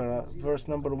Al-Baqarah, verse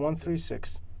number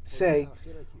 136, say,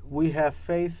 we have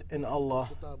faith in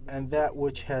Allah and that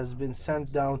which has been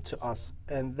sent down to us,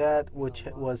 and that which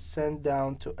was sent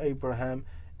down to Abraham,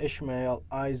 Ishmael,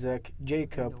 Isaac,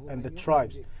 Jacob, and the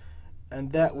tribes,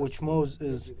 and that which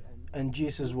Moses and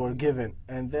Jesus were given,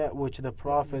 and that which the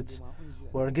prophets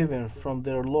were given from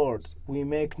their Lord. We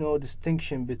make no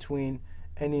distinction between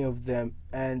any of them,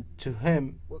 and to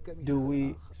him do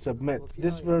we submit.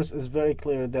 This verse is very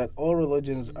clear that all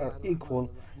religions are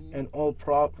equal and all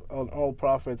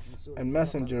prophets and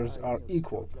messengers are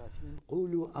equal.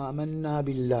 قولوا آمنا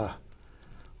بالله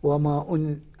وما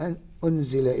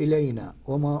أنزل إلينا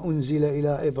وما أنزل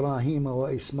إلى إبراهيم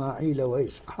وإسماعيل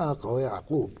وإسحاق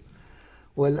ويعقوب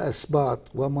والأسباط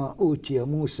وما أوتي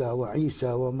موسى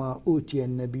وعيسى وما أوتي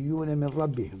النبيون من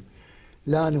ربهم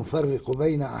لا نفرق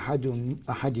بين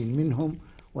أحد منهم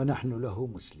ونحن له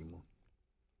مسلمون.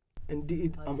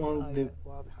 Indeed, among the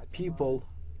people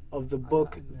of the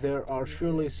book there are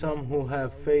surely some who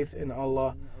have faith in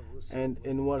Allah and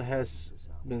in what has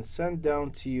been sent down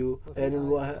to you and in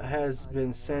what has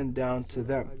been sent down to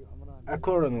them.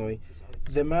 Accordingly,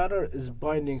 the matter is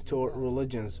binding to our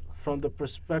religions from the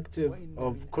perspective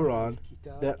of Quran,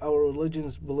 that our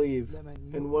religions believe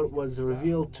in what was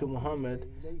revealed to Muhammad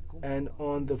and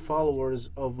on the followers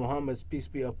of Muhammad's peace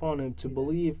be upon him to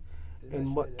believe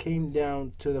in what came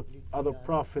down to the other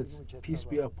prophets peace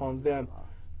be upon them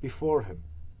before him.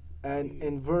 And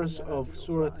in verse of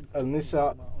Surah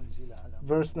Al-Nisa,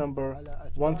 verse number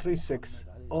 136,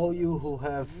 all you who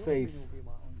have faith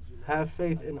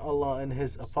in Allah and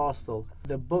his apostle,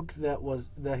 the book that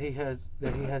he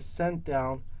has sent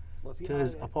down to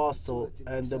his apostle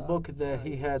and the book that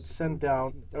he had sent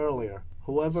down earlier.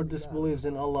 Whoever disbelieves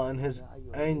in Allah and his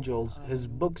angels, his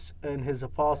books and his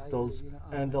apostles,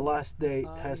 and the last day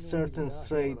has certainly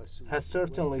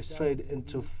strayed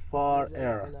into far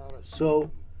error.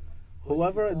 So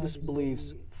whoever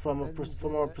disbelieves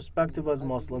from our perspective as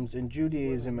Muslims in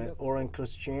Judaism or in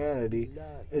Christianity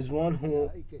is one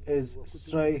who is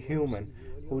stray human,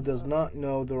 who does not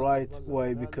know the right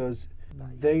way, because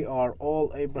they are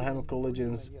all Abrahamic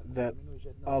religions that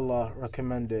Allah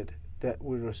recommended that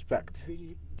we respect.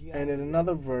 And in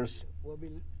another verse,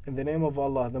 in the name of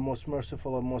Allah, the most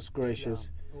merciful and most gracious,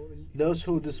 those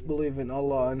who disbelieve in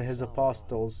Allah and his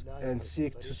apostles and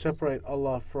seek to separate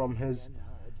Allah from his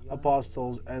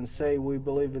apostles and say we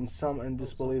believe in some and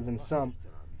disbelieve in some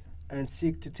and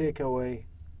seek to take away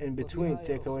in between,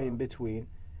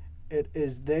 it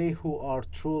is they who are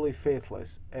truly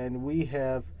faithless, and we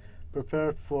have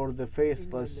prepared for the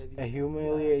faithless a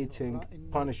humiliating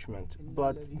punishment.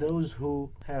 But those who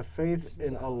have faith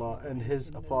in Allah and his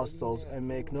apostles and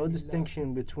make no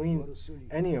distinction between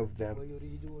any of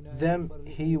them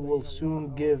he will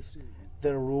soon give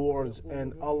their rewards,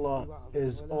 and Allah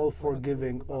is all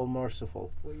forgiving, all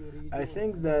merciful. I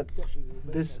think that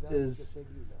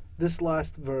this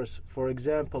last verse, for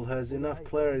example, has enough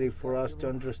clarity for us to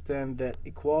understand that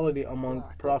equality among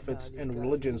prophets and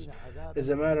religions is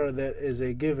a matter that is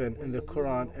a given in the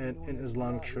Quran and in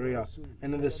Islamic Sharia.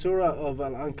 And in the Surah of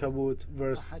Al-Ankabut,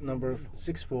 verse number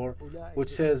 64,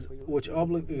 which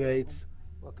obligates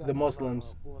the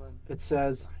Muslims, it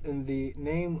says, in the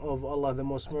name of Allah, the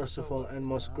most merciful and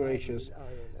most gracious,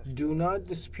 do not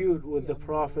dispute with the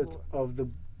prophet of the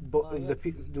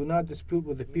do not dispute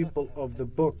with the people of the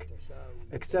book,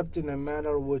 except in a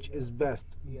manner which is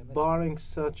best, barring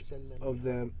such of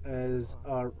them as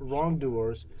are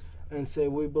wrongdoers, and say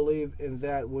we believe in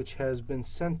that which has been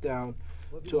sent down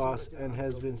to us and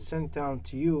has been sent down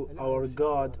to you, our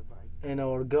God, and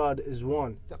our God is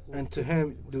one, and to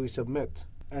him do we submit.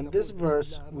 And this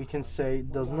verse, we can say,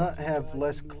 does not have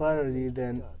less clarity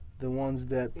than the ones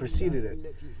that preceded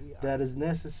it. That is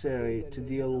necessary to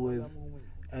deal with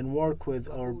and work with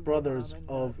our brothers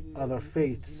of other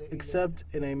faiths, except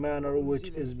in a manner which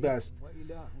is best,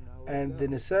 and the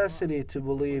necessity to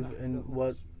believe in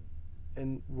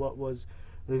what was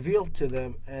revealed to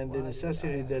them, and the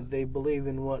necessity that they believe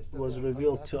in what was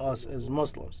revealed to us as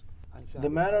Muslims. The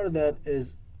matter that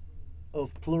is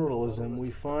of pluralism,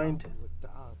 we find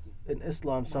in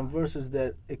Islam some verses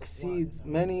that exceeds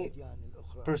many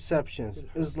perceptions.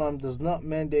 Islam does not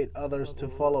mandate others to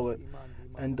follow it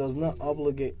and does not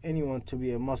obligate anyone to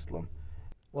be a Muslim.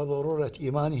 وضرورة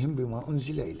إيمانهم بما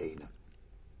أنزل إلينا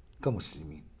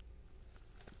كمسلمين.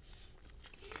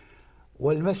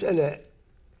 والمسألة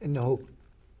إنه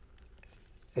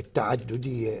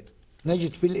التعددية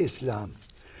نجد في الإسلام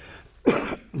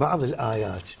بعض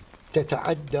الآيات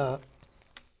تتعدى.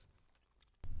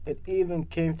 It even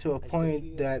came to a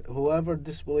point that whoever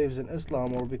disbelieves in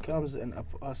Islam or becomes an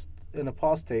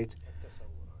apostate,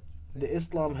 the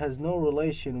Islam has no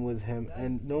relation with him,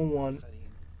 and no one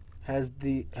has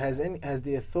the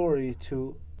authority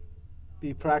to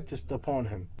be practiced upon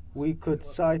him. We could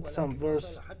cite some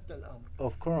verses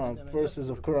of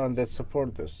Quran that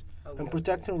support this. In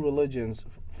protecting religious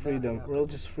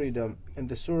freedom, in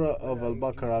the Surah of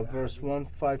Al-Baqarah, verse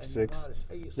 156,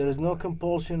 there is no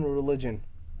compulsion in religion,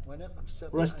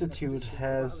 rectitude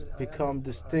has become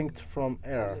distinct from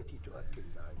error,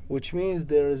 which means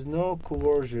there is no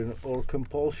coercion or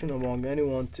compulsion among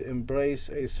anyone to embrace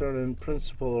a certain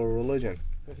principle or religion.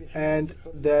 And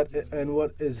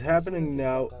what is happening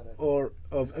now, or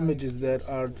of images that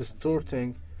are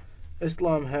distorting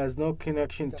Islam, has no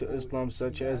connection to Islam,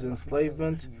 such as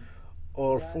enslavement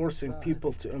or forcing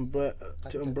people to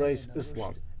embrace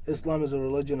Islam. Islam is a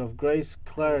religion of grace,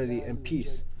 clarity, and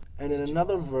peace. And in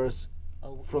another verse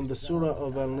from the Surah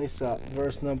of Al-Nisa,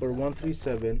 verse number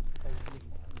 137,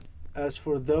 as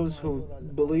for those who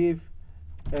believe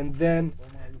and then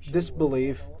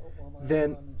disbelieve,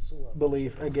 then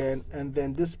believe again, and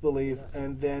then disbelieve,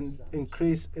 and then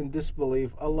increase in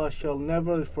disbelief, Allah shall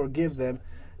never forgive them,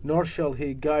 nor shall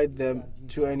He guide them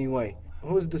to any way.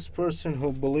 Who is this person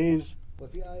who believes,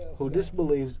 who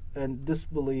disbelieves and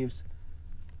disbelieves,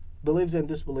 believes and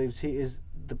disbelieves? He is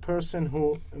the person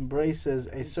who embraces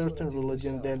a certain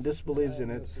religion, then disbelieves in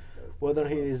it, whether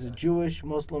he is Jewish,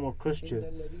 Muslim, or Christian.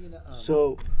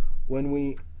 So when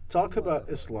we talk about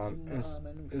Islam,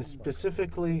 and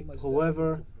specifically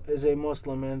whoever is a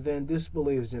Muslim and then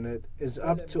disbelieves in it, is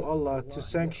up to Allah to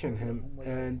sanction him,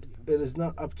 and it is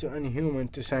not up to any human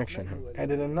to sanction him.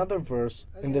 And in another verse,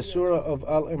 in the Surah of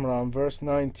Al-Imran, verse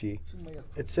 90,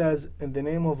 it says, "In the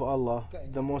name of Allah,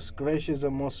 the most gracious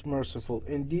and most merciful.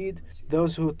 Indeed,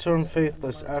 those who turn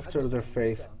faithless after their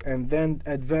faith and then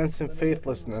advance in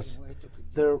faithlessness,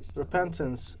 their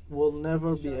repentance will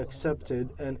never be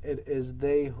accepted, and it is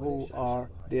they who are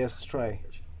the astray."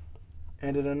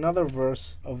 And in another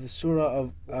verse of the Surah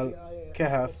of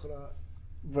Al-Kahf,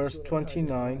 verse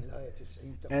 29,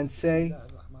 "And say,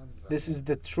 this is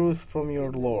the truth from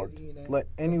your Lord. Let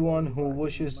anyone who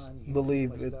wishes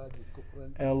believe it,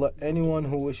 and let anyone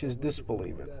who wishes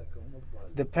disbelieve it.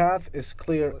 The path is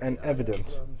clear and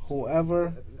evident.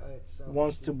 Whoever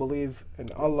wants to believe in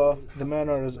Allah, the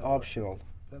matter is optional.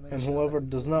 And whoever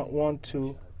does not want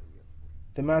to,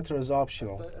 the matter is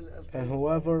optional. And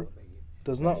whoever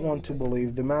does not want to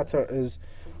believe, the matter is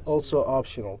also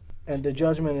optional. And the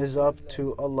judgment is up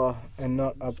to Allah and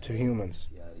not up to humans."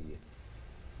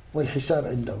 والحساب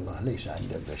عند الله ليس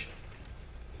عند البشر.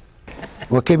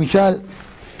 وكمثال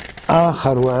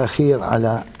آخر وأخير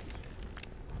على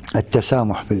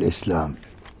التسامح في الإسلام،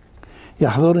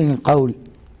 يحضرني قول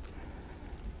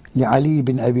لعلي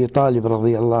بن أبي طالب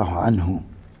رضي الله عنه.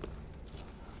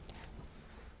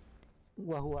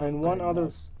 And one other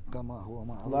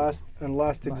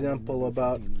last example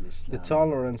about the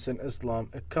tolerance in Islam,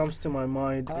 it comes to my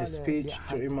mind a speech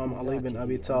to Imam Ali bin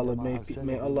Abi Talib,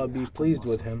 may Allah be pleased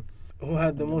with him, who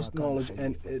had the most knowledge,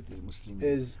 and it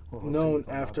is known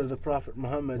after the Prophet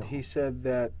Muhammad. He said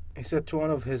to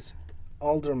one of his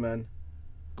aldermen,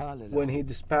 when he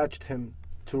dispatched him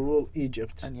to rule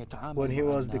Egypt, when he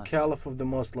was the caliph of the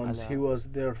Muslims, he was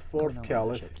their fourth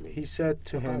caliph, he said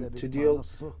to him to deal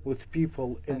with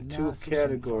people in two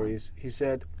categories. He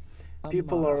said,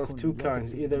 people are of two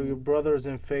kinds, either your brothers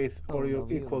in faith or your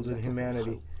equals in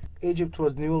humanity. Egypt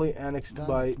was newly annexed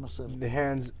by the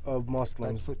hands of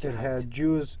Muslims. It had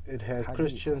Jews, it had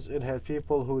Christians, it had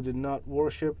people who did not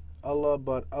worship Allah,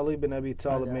 but Ali bin Abi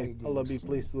Talib, may Allah be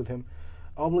pleased with him,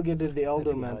 obligated the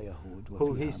alderman,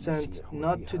 who he sent,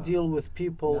 not to deal with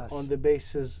people on the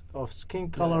basis of skin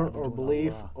color or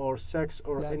belief or sex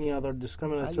or any other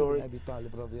discriminatory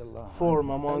form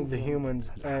among the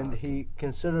humans, and he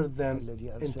considered them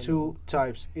in two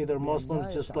types, either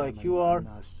Muslims just like you are,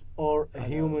 or a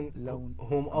human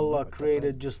whom Allah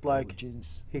created just like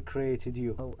He created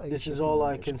you. This is all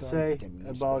I can say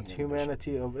about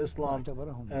humanity of Islam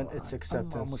and its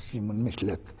acceptance.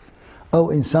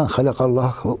 أو إنسان خلقه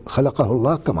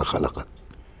الله كما خلقه.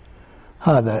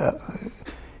 هذا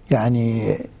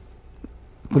يعني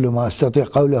كل ما أستطيع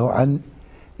قوله عن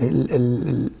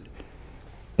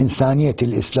إنسانية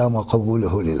الإسلام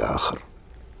وقبوله للآخر.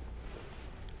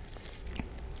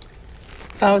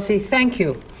 Fawzi, thank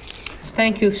you.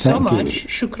 Thank you so much.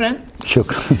 Shukran.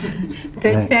 Shukran.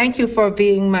 Thank you for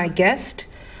being my guest.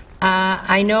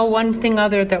 I know one thing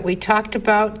other that we talked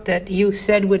about that you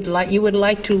said you would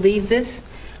like to leave this.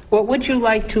 What would you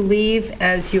like to leave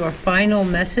as your final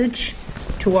message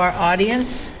to our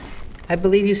audience? I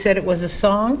believe you said it was a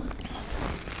song.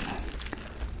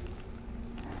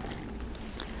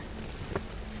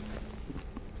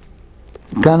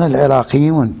 كان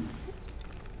العراقيون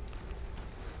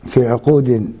في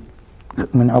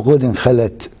عقود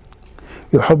خلت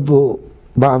يحب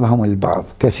بعضهم البعض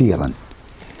كثيرا.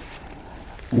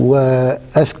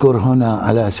 وأذكر هنا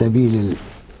على سبيل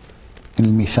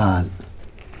المثال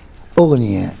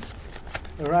أغنية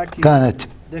كانت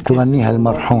تغنيها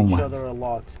المرحومة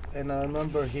And I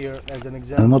remember here as an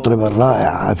example المطربة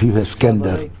الرائعة عفيفة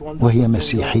اسكندر وهي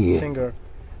مسيحية، singer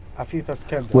عفيفة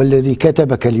اسكندر والذي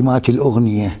كتب كلمات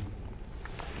الأغنية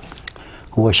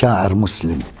هو شاعر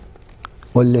مسلم،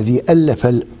 والذي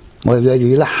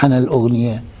والذي لحن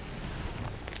الأغنية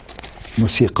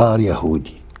موسيقار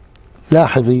يهودي.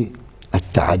 لاحظي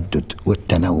التعدد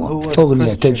والتنوع،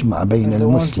 أغنية تجمع بين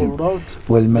المسلم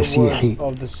والمسيحي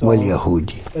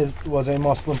واليهودي.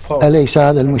 أليس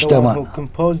هذا المجتمع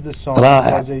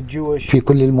رائع في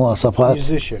كل المواصفات؟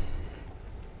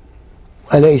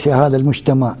 أليس هذا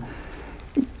المجتمع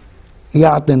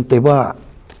يعطي انطباع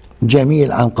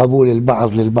جميل عن قبول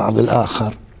البعض للبعض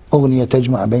الآخر؟ أغنية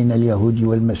تجمع بين اليهودي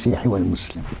والمسيحي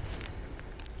والمسلم،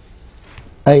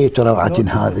 أية روعة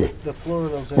هذه.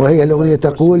 وهي الأغنية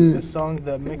تقول،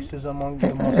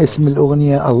 اسم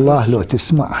الأغنية الله لو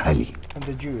تسمعها لي.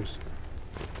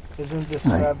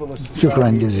 شكرا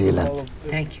جزيلا.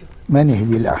 ما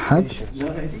نهدي لأحد؟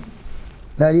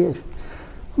 لا ليش؟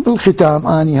 بالختام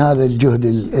أني هذا الجهد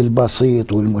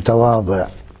البسيط والمتواضع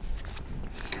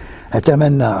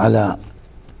أتمنى على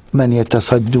من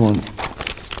يتصدون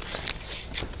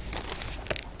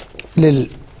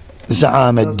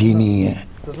للزعامة الدينية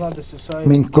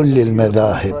من كل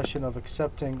المذاهب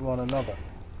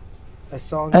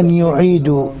أن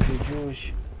يعيدوا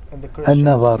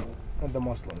النظر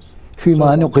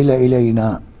فيما نقل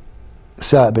إلينا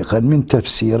سابقا من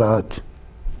تفسيرات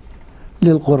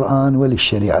للقرآن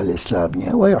وللشريعة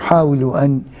الإسلامية، ويحاولوا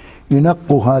أن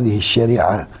ينقوا هذه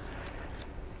الشريعة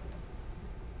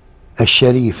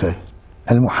الشريفة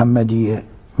المحمدية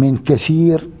من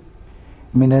كثير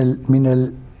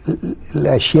من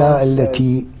الأشياء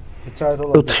التي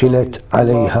أدخلت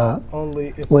عليها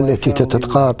والتي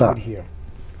تتقاطع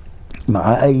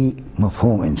مع أي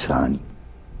مفهوم إنساني.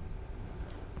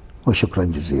 وشكرا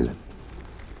جزيلا.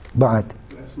 بعد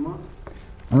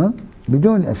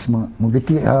بدون أسماء، مو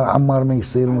قلت لي عمار ما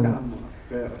يصير،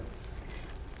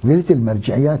 قلت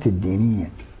المرجعيات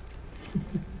الدينية.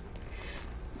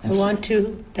 I want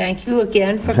to thank you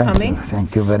again for coming.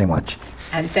 Thank you very much.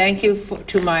 And thank you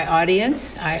to my audience.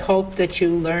 I hope that you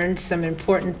learned some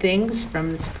important things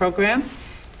from this program.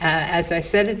 As I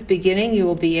said at the beginning, you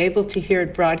will be able to hear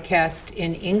it broadcast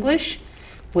in English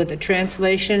with a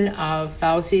translation of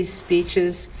Fawzi's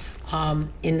speeches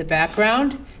in the background,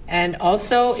 and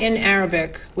also in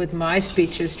Arabic with my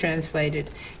speeches translated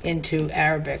into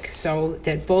Arabic, so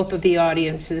that both of the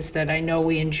audiences that I know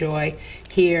we enjoy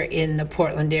here in the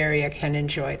Portland area can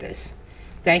enjoy this.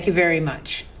 Thank you very much.